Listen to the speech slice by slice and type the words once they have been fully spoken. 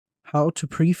How to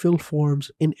pre-fill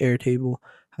forms in Airtable.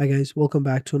 Hi guys, welcome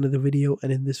back to another video,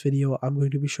 and in this video I'm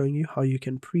going to be showing you how you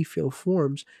can pre-fill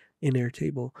forms in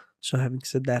Airtable. So having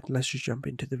said that, let's just jump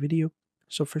into the video.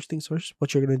 So first things first,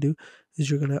 what you're going to do is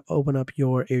you're going to open up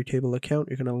your Airtable account.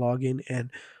 You're going to log in,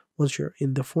 and once you're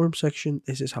in the form section,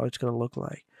 this is how it's going to look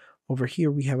like. Over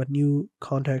here we have a new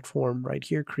contact form right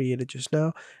here created just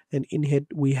now, and in it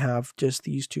we have just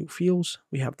these two fields.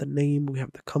 We have the name, we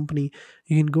have the company.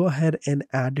 You can go ahead and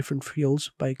add different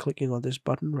fields by clicking on this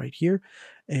button right here,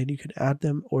 and you can add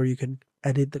them, or you can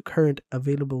edit the current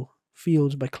available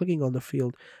fields by clicking on the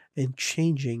field and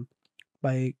changing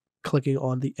by clicking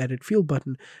on the edit field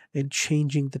button and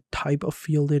changing the type of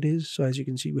field it is. So as you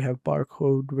can see, we have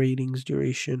barcode, ratings,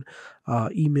 duration,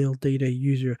 email, data,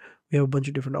 user. We have a bunch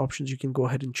of different options. You can go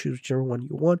ahead and choose whichever one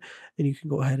you want, and you can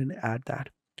go ahead and add that.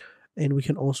 And we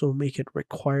can also make it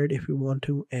required if we want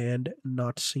to, and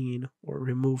not seen or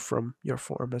removed from your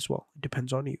form as well. It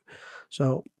depends on you.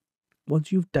 So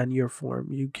once you've done your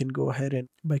form, you can go ahead and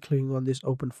by clicking on this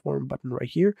open form button right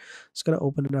here, it's going to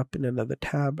open it up in another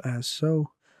tab as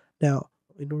so. Now,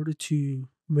 in order to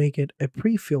make it a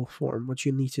pre-fill form, what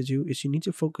you need to do is you need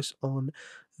to focus on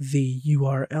the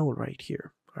URL right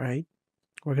here. All right.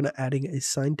 We're going to adding a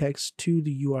sign text to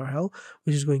the URL,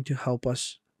 which is going to help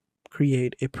us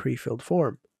create a pre-filled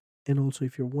form. And also,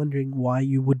 if you're wondering why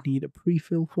you would need a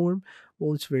pre-fill form,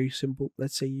 well, it's very simple.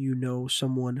 Let's say you know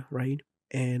someone, right?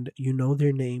 And you know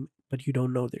their name, but you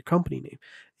don't know their company name.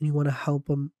 And you want to help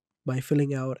them by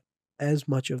filling out as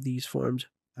much of these forms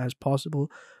as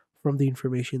possible from the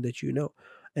information that you know,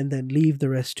 and then leave the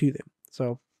rest to them.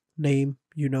 So, name,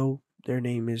 you know, their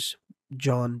name is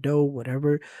John Doe,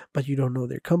 whatever, but you don't know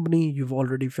their company. You've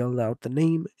already filled out the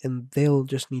name, and they'll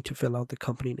just need to fill out the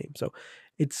company name. So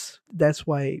that's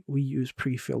why we use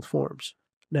pre-filled forms.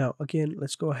 Now, again,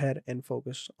 let's go ahead and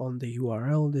focus on the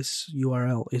URL. This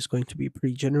URL is going to be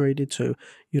pre-generated, so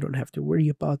you don't have to worry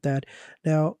about that.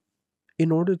 Now,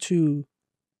 in order to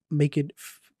make it,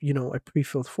 a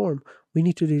pre-filled form, we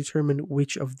need to determine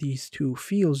which of these two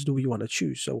fields do we want to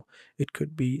choose. So it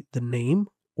could be the name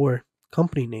or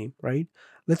company name, right?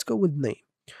 Let's go with name.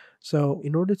 So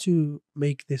in order to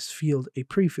make this field a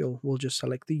pre-fill, we'll just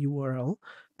select the URL,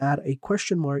 add a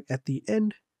question mark at the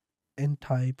end, and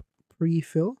type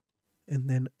pre-fill, and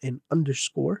then an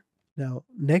underscore. Now,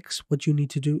 next, what you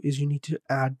need to do is you need to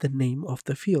add the name of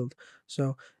the field.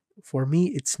 So for me,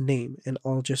 it's name, and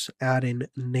I'll just add in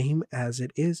name as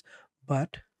it is.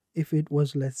 But if it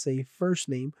was, let's say, first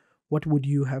name, what would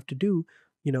you have to do?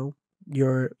 You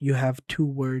have two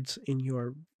words in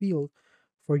your field.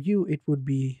 For you, it would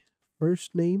be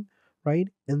first name, right?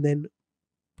 And then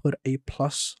put a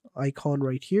plus icon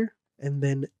right here, and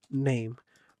then name.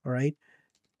 All right.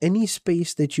 Any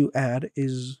space that you add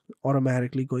is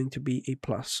automatically going to be a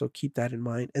plus. So keep that in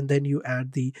mind. And then you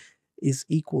add the is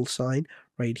equal sign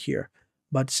right here.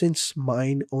 But since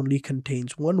mine only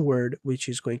contains one word, which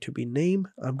is going to be name,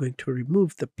 I'm going to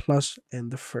remove the plus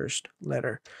and the first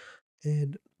letter.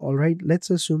 And all right, let's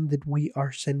assume that we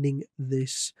are sending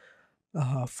this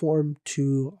form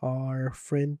to our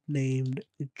friend named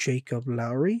Jacob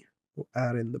Lowry. We'll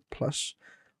add in the plus,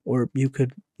 or you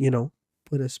could,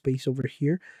 put a space over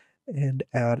here and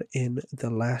add in the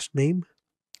last name,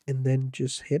 and then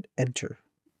just hit enter.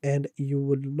 And you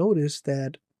will notice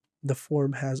that the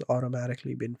form has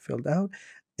automatically been filled out,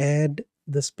 and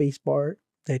the space bar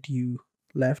that you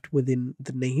left within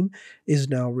the name is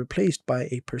now replaced by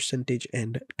a percentage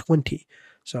and 20.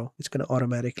 So it's going to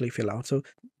automatically fill out. So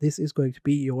this is going to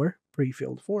be your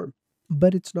pre-filled form.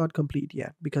 But it's not complete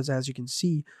yet, because as you can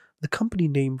see, the company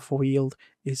name field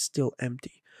is still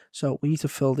empty. So we need to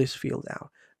fill this field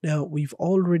out. Now, we've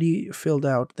already filled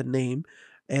out the name,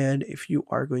 and if you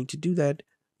are going to do that,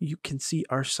 you can see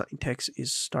our sign text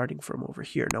is starting from over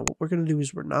here. Now, what we're going to do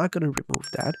is we're not going to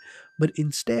remove that, but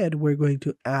instead we're going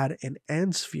to add an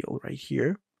ands field right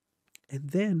here, and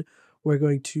then we're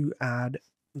going to add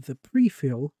the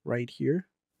prefill right here.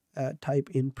 Type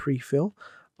in prefill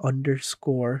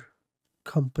underscore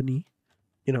company,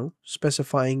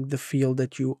 specifying the field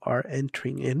that you are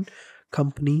entering in.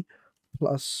 Company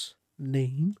plus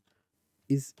name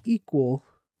is equal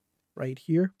right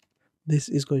here. This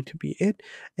is going to be it.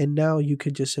 And now you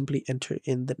could just simply enter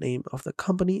in the name of the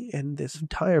company, and this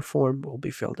entire form will be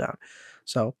filled out.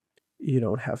 So you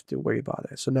don't have to worry about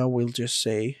it. So now we'll just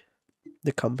say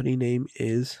the company name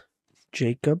is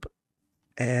Jacob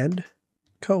and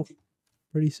Co.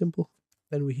 Pretty simple.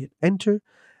 Then we hit enter,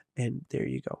 and there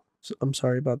you go. So I'm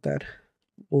sorry about that.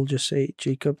 We'll just say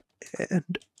Jacob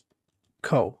and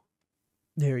Co.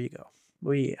 There you go.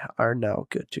 We are now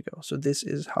good to go. So this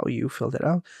is how you filled it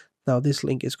out. Now this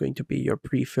link is going to be your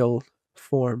pre-fill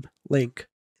form link.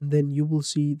 And then you will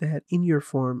see that in your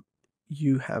form,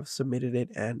 you have submitted it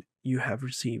and you have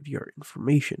received your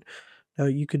information. Now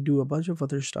you could do a bunch of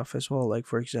other stuff as well. Like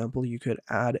for example, you could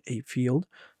add a field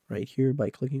right here by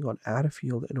clicking on add a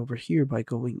field, and over here by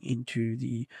going into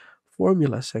the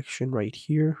formula section right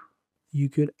here, you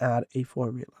could add a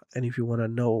formula. And if you want to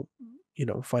know,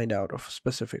 find out of a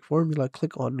specific formula,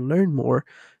 click on learn more.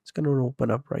 It's going to open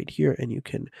up right here and you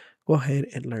can go ahead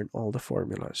and learn all the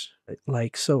formulas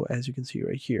like so, as you can see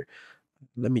right here.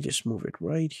 Let me just move it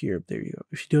right here. There you go.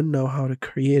 If you don't know how to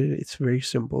create it, it's very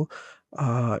simple.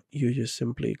 You just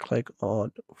simply click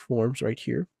on forms right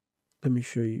here. Let me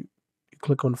show you. You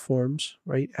click on forms,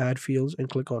 right? Add fields, and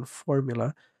click on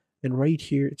formula. And right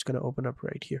here, it's going to open up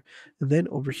right here. And then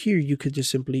over here, you could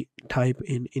just simply type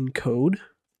in encode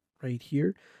right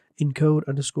here, encode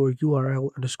underscore URL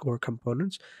underscore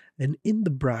components. And in the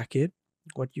bracket,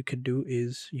 what you could do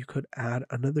is you could add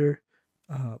another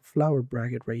flower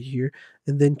bracket right here,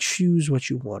 and then choose what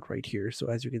you want right here. So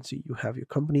as you can see, you have your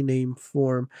company name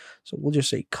form. So we'll just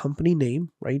say company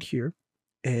name right here.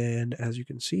 And as you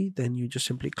can see, then you just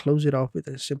simply close it off with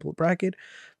a simple bracket.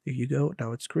 There you go.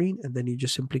 Now it's green. And then you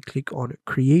just simply click on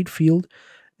create field.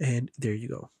 And there you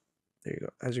go. There you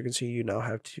go. As you can see, you now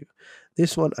have to.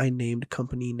 This one I named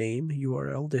company name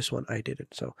URL. This one I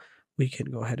didn't. So we can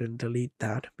go ahead and delete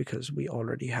that because we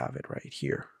already have it right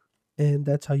here. And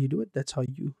that's how you do it. That's how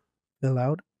you fill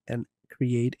out and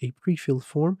create a pre-filled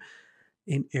form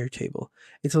in Airtable.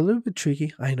 It's a little bit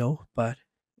tricky, I know, but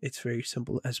it's very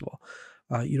simple as well.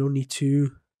 You don't need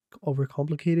to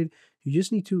overcomplicate it. You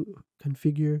just need to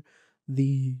configure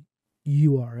the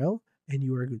URL and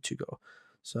you are good to go.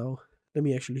 So let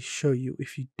me actually show you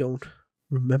if you don't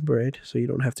remember it, so you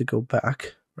don't have to go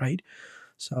back, right?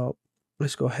 So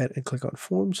let's go ahead and click on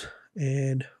forms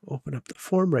and open up the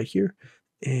form right here.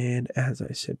 And as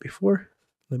I said before,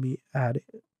 let me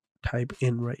type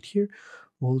in right here.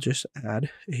 We'll just add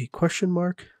a question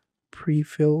mark,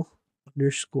 prefill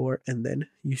underscore, and then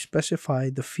you specify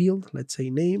the field, let's say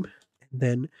name, and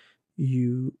then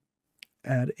you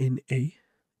add in a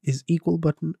is equal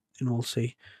button, and we'll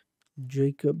say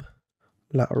Jacob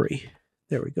Lowry.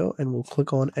 There we go, and we'll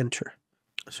click on enter.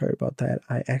 Sorry about that.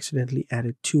 I accidentally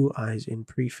added 2 I's in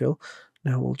prefill.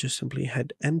 Now we'll just simply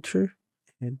hit enter,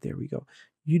 and there we go.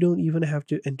 You don't even have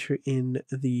to enter in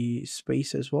the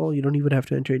space as well. You don't even have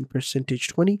to enter in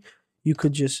 %20. You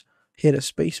could just hit a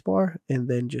space bar and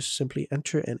then just simply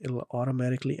enter, and it'll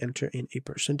automatically enter in a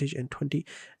percentage and 20.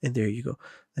 And there you go.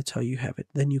 That's how you have it.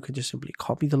 Then you can just simply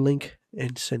copy the link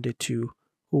and send it to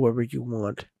whoever you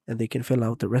want, and they can fill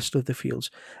out the rest of the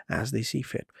fields as they see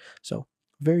fit. So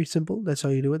very simple. That's how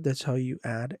you do it. That's how you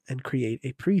add and create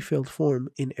a pre-filled form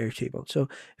in Airtable. So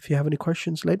if you have any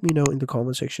questions, let me know in the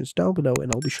comment sections down below,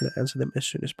 and I'll be sure to answer them as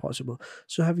soon as possible.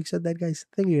 So having said that, guys,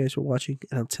 thank you guys for watching,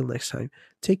 and until next time,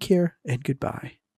 take care and goodbye.